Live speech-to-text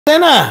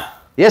Cena,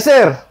 Yes,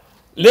 sir.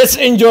 let's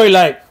enjoy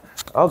life.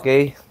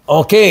 Okay.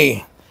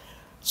 Okay.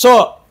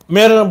 So,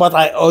 meron ba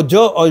tayo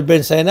audio o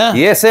Cena?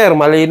 Yes, sir.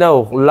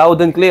 Malinaw.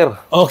 Loud and clear.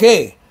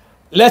 Okay.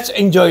 Let's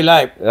enjoy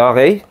life.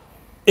 Okay.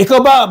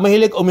 Ikaw ba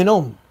mahilig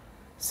uminom?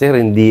 Sir,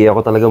 hindi ako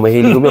talaga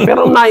mahilig uminom.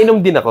 Pero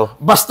nainom din ako.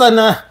 Basta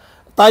na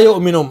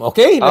tayo uminom.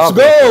 Okay? Let's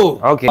Okay.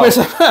 go. Okay.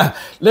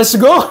 Let's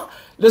go.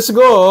 Let's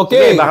go.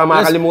 Okay. Okay, baka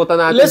makalimutan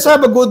natin. Let's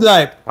have a good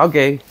life.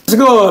 Okay. Let's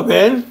go,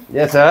 Ben.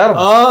 Yes, sir.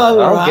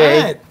 All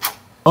Okay. right.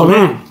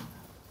 Ben.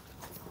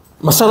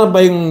 Masarap ba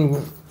yung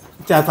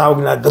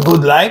tinatawag na the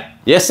good life?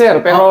 Yes, sir.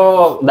 Pero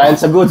dahil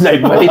sa good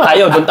life, mali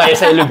tayo. Doon tayo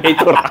sa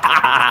elevator.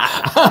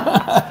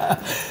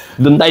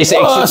 Doon tayo sa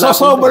exit Sa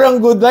sobrang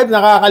good life,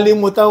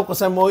 nakakalimutan ko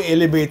sa mo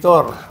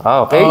elevator.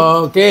 Okay.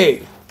 Okay.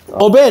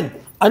 Ben,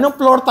 anong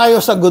floor tayo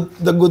sa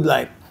the good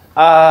life?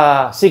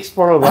 6th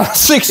floor ba?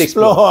 Sixth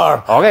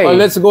floor. Okay. Oh,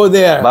 let's go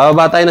there.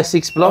 Bababa tayo ng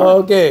 6th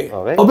floor. Okay.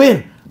 Okay. Ben,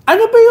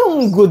 ano ba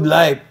yung good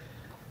life?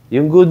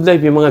 Yung good life,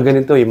 yung mga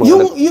ganito.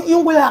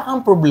 Yung wala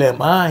kang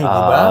problema, hindi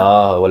ba?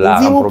 Wala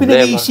Hindi kang mo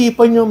problema.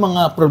 pinag-iisipan yung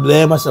mga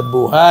problema sa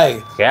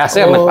buhay. Kaya,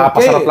 sir, Okay.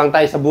 nagpapasarap lang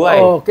tayo sa buhay.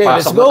 Okay,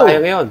 let's Pasok go. na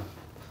tayo ngayon.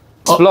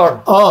 Explore.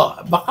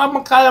 Baka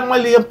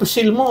magkalamali ang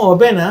pusil mo,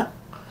 Ben, ha?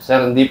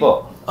 Sir, hindi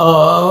po.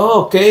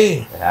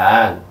 Okay.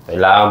 Ayan.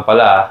 Kailangan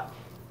pala,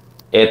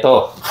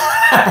 ito,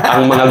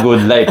 ang mga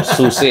good life,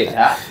 susi.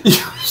 Ha?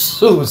 Yung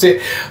susi.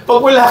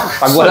 Pag Wala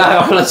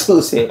ka pala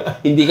susi,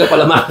 hindi ka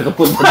pala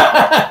makakapunta.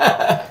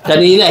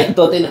 Kanina,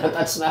 ito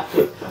tinatouch na.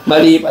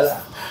 Mali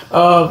pala.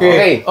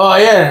 Okay. Oh,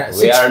 yeah.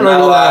 We are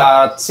now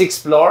at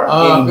 6th floor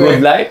in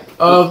good life.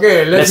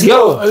 Okay, let's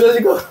go.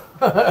 Let's go.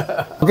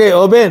 Okay,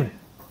 Ben.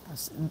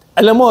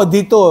 Alam mo,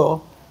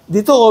 dito,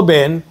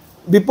 Ben,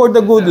 before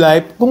the good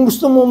life, kung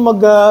gusto mo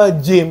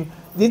mag-gym,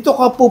 dito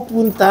ka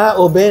pupunta,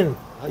 Ben.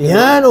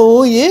 Yan,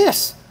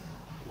 yes.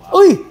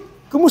 Uy,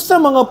 kumusta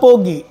mga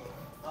pogi?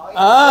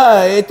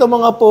 Ito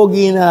mga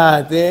pogi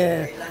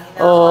natin.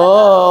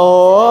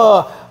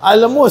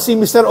 Alam mo, si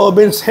Mr.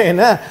 Oben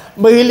Cena,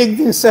 mahilig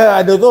din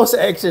sa, sa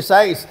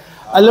exercise.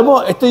 Alam mo,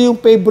 ito yung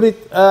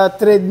favorite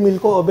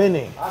treadmill ko,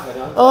 Oben, eh.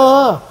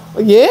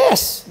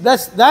 Yes,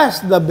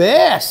 that's the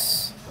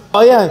best.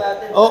 Yan.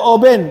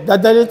 Oben,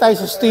 dadali tayo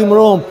sa steam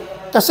room.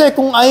 Kasi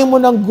kung ayaw mo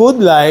ng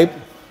good life,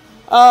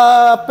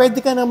 pwede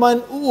ka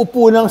naman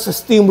uupo lang sa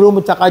steam room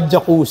at saka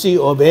jacuzzi,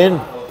 Ben.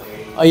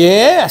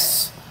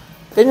 Yes.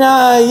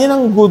 Kanya, yan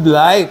ang good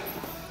life.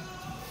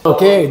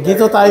 Okay,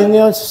 dito tayo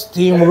ngayon sa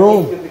steam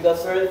room.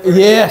 Because, sir,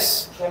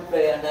 Yes. Siyempre,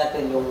 yan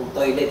natin yung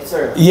toilet,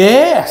 sir.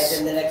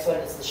 Yes. And then the next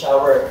one is the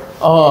shower.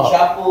 Oh. And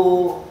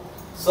shampoo,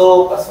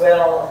 soap as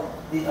well.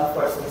 Then, of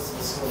course,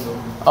 is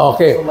room.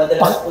 Okay. So,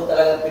 madalas po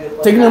talaga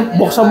pinupunta. Tignan,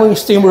 buksan mo yung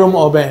steam room,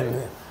 Ben.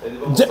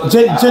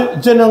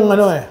 Diyan ang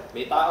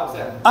May tao,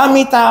 sir.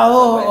 may tao.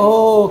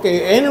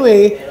 Okay.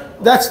 Anyway,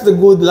 that's the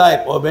good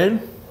life, Ben.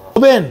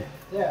 Ben.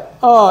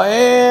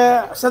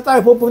 Yeah. Saan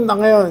tayo pupunta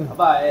ngayon?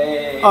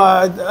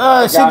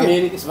 Sige.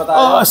 Amenities ba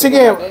tayo?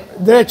 Sige,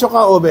 diretso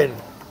ka, Ben.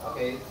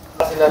 Okay.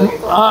 Sila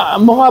dito.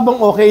 Mukha bang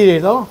okay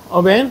dito,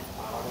 Ben?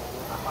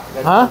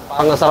 Ha?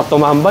 Ang nasarap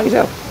tumambay,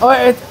 sir.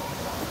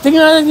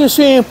 Tingnan natin yung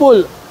swimming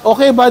pool.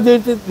 Okay ba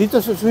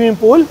dito sa swimming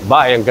pool?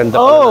 Ba, ang ganda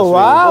pala ng swimming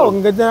Wow! pool. Ang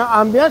ganda ng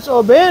ambience,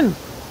 Ben.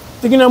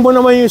 Tingnan mo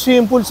naman yung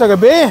swimming pool sa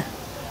gabi.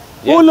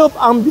 Full of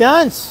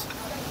ambience.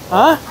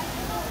 Ha?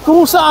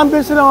 Kung sa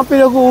ambience lang ang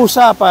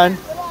pinag-uusapan,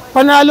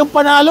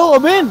 panalong-panalo,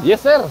 Ben.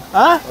 Yes, sir.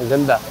 Ha? Ang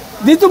ganda.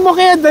 Dito mo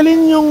kaya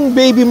dalhin yung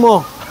baby mo.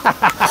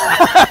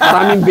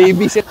 Maraming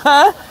baby, sir.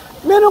 Ha?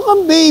 Meron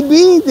kang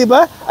baby, di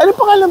ba? Ano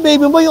pangalan ng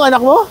baby mo, yung anak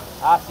mo?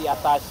 Si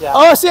Atasha.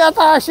 Si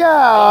Atasha.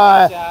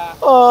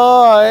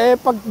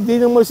 Pag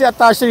dinong mo si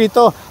Atasha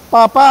dito,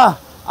 Papa,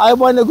 I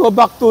wanna go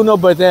back to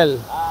Novotel.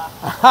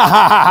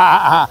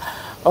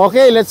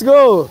 Okay, let's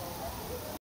go.